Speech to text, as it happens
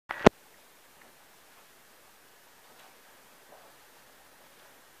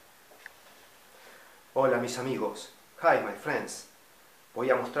Hola mis amigos, hi my friends. Voy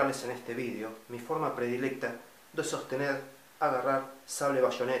a mostrarles en este vídeo mi forma predilecta de sostener, agarrar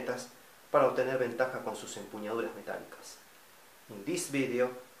sable-bayonetas para obtener ventaja con sus empuñaduras metálicas. In this video,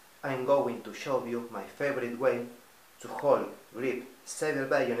 I am going to show you my favorite way to hold, grip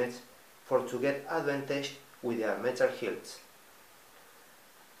Saber-Bayonets for to get advantage with their metal hilts.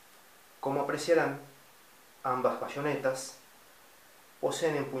 Como apreciarán, ambas bayonetas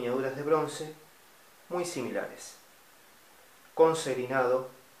poseen empuñaduras de bronce muy similares, con serinado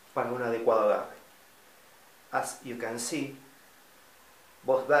para un adecuado agarre. As you can see,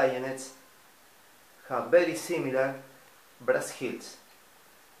 both bayonets have very similar brass hilts,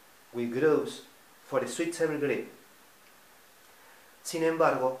 with grooves for a suitable grip. Sin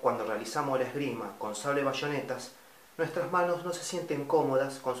embargo, cuando realizamos la esgrima con sable-bayonetas, nuestras manos no se sienten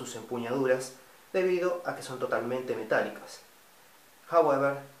cómodas con sus empuñaduras debido a que son totalmente metálicas.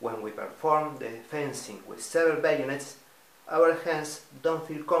 However, when we perform the fencing with Saber-Bayonets, our hands don't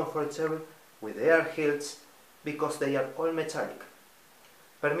feel comfortable with their hilts because they are all metallic.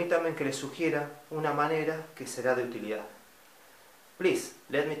 Permítanme que les sugiera una manera que será de utilidad. Please,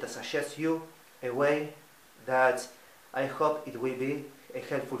 let me suggest you a way that I hope it will be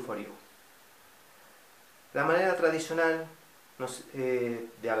helpful for you. La manera tradicional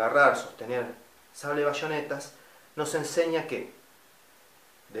de agarrar, sostener sable-bayonetas nos enseña que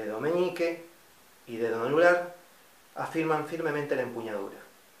dedo meñique y dedo anular afirman firmemente la empuñadura.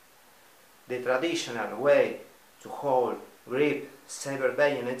 The traditional way to hold, grip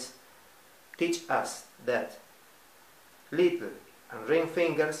Saber-Bayonets teach us that little and ring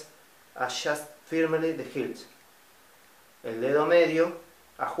fingers adjust firmly the hilt. El dedo medio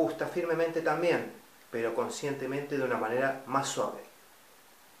ajusta firmemente también, pero conscientemente de una manera más suave.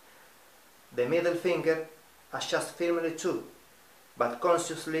 The middle finger adjusts firmly too, but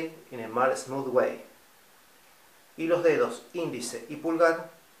consciously in a more smooth way. Y los dedos índice y pulgar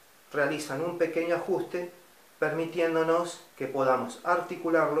realizan un pequeño ajuste, permitiéndonos que podamos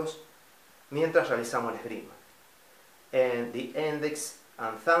articularlos mientras realizamos la esgrima. And the index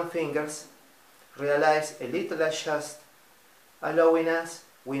and thumb fingers realize a little adjust, allowing us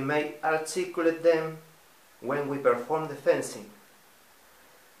we may articulate them when we perform the fencing.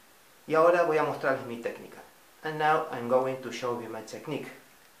 Y ahora voy a mostrarles mi técnica. And now I'm going to show you my technique.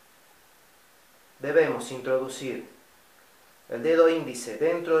 Debemos introducir el dedo índice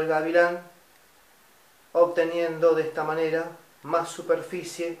dentro del gavilán, obteniendo de esta manera más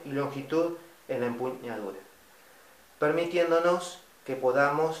superficie y longitud en la empuñadura, permitiéndonos que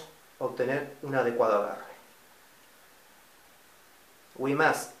podamos obtener un adecuado agarre. We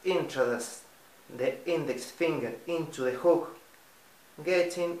must introduce the index finger into the hook,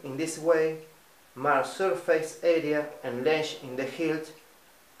 getting in this way more surface area and length in the hilt,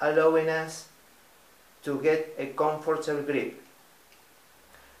 allowing us to get a comfortable grip.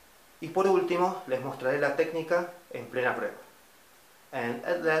 Y por último, les mostraré la técnica en plena prueba. And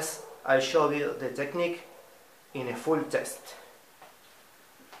at last, I'll show you the technique in a full test.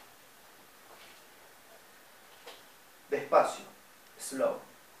 Despacio, slow.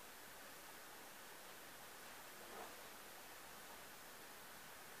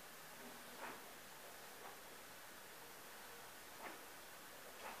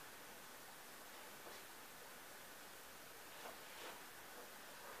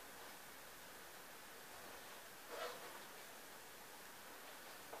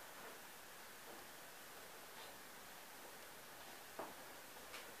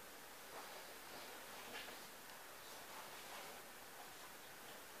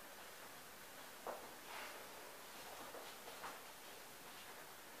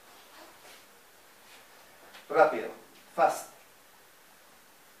 Rápido, fast.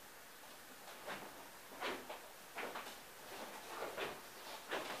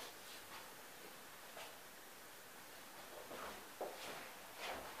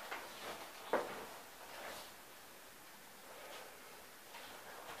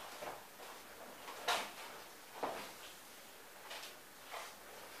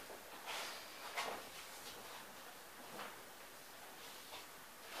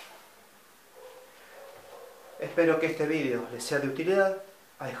 Espero que este video les sea de utilidad.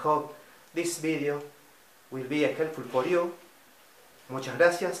 I hope this video will be helpful for you. Muchas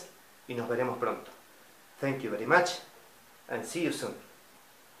gracias y nos veremos pronto. Thank you very much and see you soon.